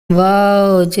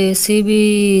वाह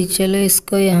जेसीबी। चलो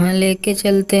इसको यहाँ लेके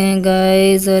चलते हैं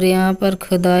गाइस, और यहाँ पर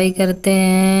खुदाई करते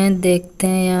हैं, देखते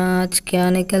हैं यहाँ आज क्या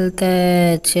निकलता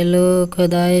है। चलो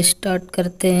खुदाई स्टार्ट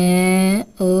करते हैं।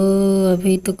 ओ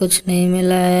अभी तो कुछ नहीं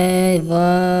मिला है।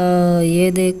 वाह ये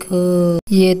देखो,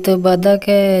 ये तो बतख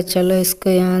है। चलो इसको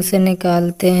यहाँ से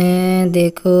निकालते हैं।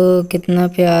 देखो कितना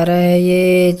प्यारा है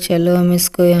ये। चलो हम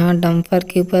इसको यहाँ डंपर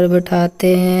के ऊपर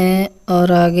बिठाते हैं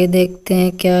और आगे देखते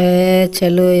हैं क्या है।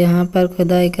 चलो यहाँ पर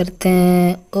खुदाई करते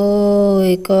हैं। ओ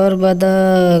एक और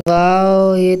बतख।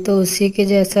 वाओ ये तो उसी के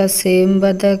जैसा सेम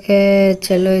बतख है।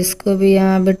 चलो इसको भी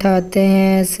यहाँ बिठाते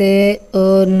हैं ऐसे।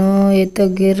 ओ नो ये तो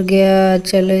गिर गया।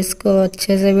 चलो इसको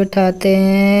अच्छे से बिठाते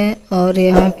हैं और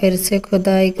यहाँ फिर से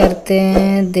खुदाई करते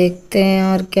हैं, देखते हैं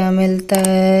और क्या मिलता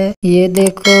है। ये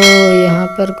देखो यहाँ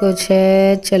पर कुछ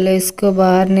है। चलो इसको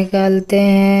बाहर निकालते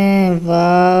हैं।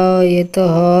 वाह ये तो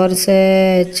हॉर्स है।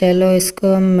 चलो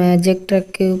इसको हम मैजिक ट्रक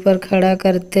के ऊपर खड़ा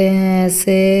करते हैं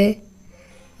ऐसे,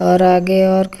 और आगे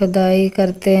और खुदाई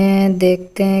करते हैं,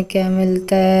 देखते हैं क्या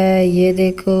मिलता है। ये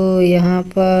देखो यहाँ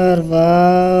पर,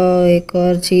 वाह एक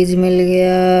और चीज मिल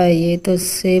गया। ये तो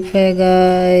सेफ है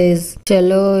गाइस।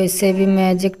 चलो इसे भी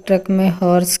मैजिक ट्रक में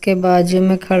हॉर्स के बाजू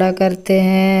में खड़ा करते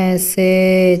हैं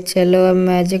ऐसे। चलो अब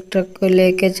मैजिक ट्रक को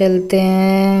लेके चलते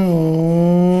हैं।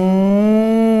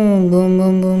 Boom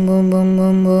boom boom boom boom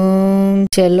boom boom.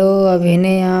 चलो अब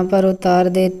इन्हें यहाँ पर उतार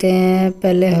देते हैं।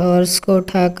 पहले हॉर्स को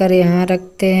उठाकर यहाँ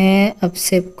रखते हैं, अब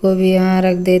शिप को भी यहाँ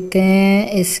रख देते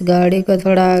हैं। इस गाड़ी को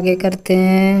थोड़ा आगे करते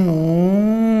हैं।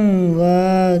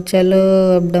 वाह चलो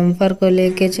अब डंपर को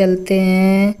लेके चलते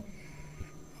हैं।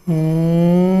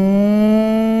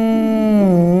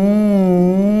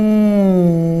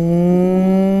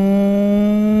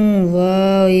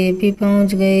 वाह ये भी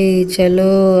पहुंच गई। चलो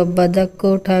अब बतख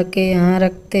को उठा के यहाँ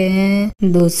रखते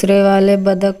हैं। दूसरे वाले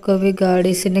बतख को भी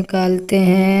गाड़ी से निकालते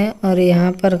हैं और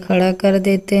यहाँ पर खड़ा कर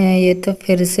देते हैं। ये तो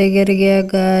फिर से गिर गया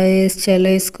गाइस। चलो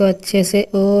इसको अच्छे से,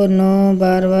 ओ नो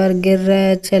बार बार गिर रहा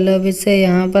है। चलो अब इसे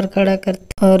यहाँ पर खड़ा करते।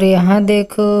 और यहाँ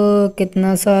देखो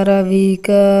कितना सारा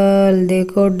व्हीकल।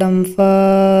 देखो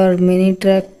dumper, mini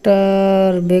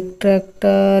tractor, big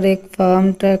tractor, एक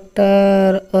फार्म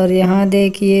ट्रैक्टर। और यहाँ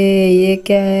देखिए ये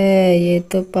क्या है, ये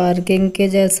तो पार्किंग के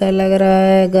जैसा लग रहा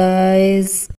है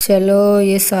गाइस। चलो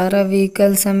ये सारा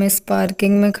व्हीकल्स हम इस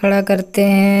पार्किंग में खड़ा करते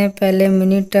हैं। पहले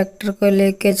मिनी ट्रैक्टर को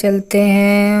लेके चलते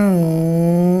हैं।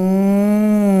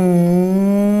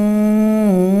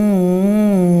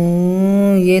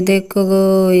 ये देखो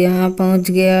यहाँ पहुंच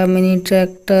गया मिनी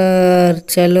ट्रैक्टर।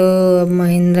 चलो अब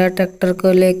महिंद्रा ट्रैक्टर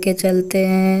को लेके चलते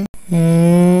हैं।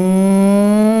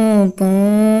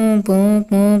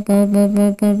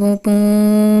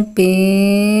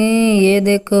 ये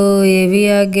देखो ये भी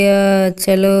आ गया।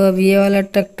 चलो अब ये वाला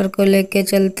ट्रैक्टर को लेके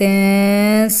चलते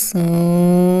हैं।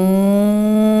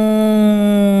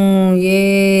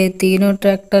 ये तीनों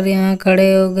ट्रैक्टर यहाँ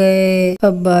खड़े हो गए।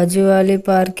 अब बाजू वाली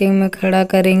पार्किंग में खड़ा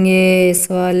करेंगे इस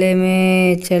वाले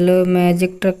में। चलो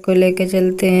मैजिक ट्रक को लेके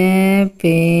चलते हैं।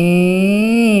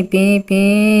 P P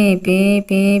P P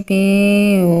P P.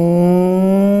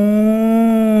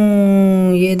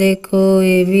 ये देखो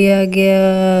ये भी आ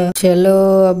गया। चलो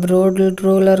अब रोड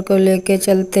रोलर को लेके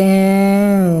चलते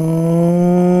हैं।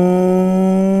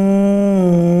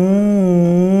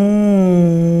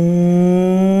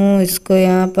 इसको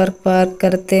यहाँ पर पार्क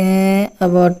करते हैं।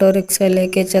 अब ऑटो रिक्शा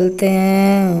लेके चलते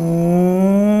हैं।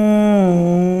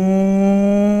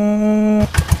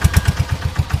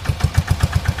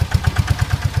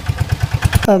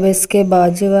 अब इसके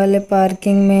बाजू वाले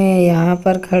पार्किंग में यहाँ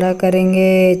पर खड़ा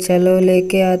करेंगे। चलो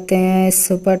लेके आते हैं इस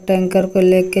सुपर टैंकर को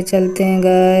लेके चलते हैं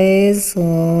गाइस।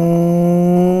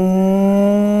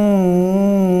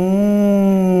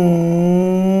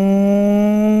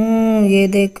 ये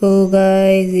देखो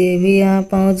गाइस ये भी यहाँ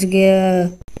पहुँच गया।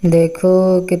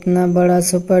 देखो कितना बड़ा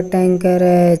सुपर टैंकर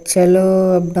है। चलो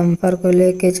अब डंपर को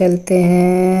लेके चलते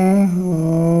हैं।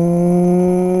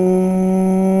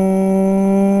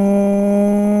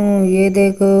 ये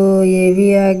देखो ये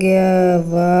भी आ गया।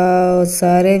 वाह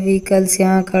सारे व्हीकल्स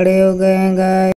यहाँ खड़े हो गए हैं गाइस।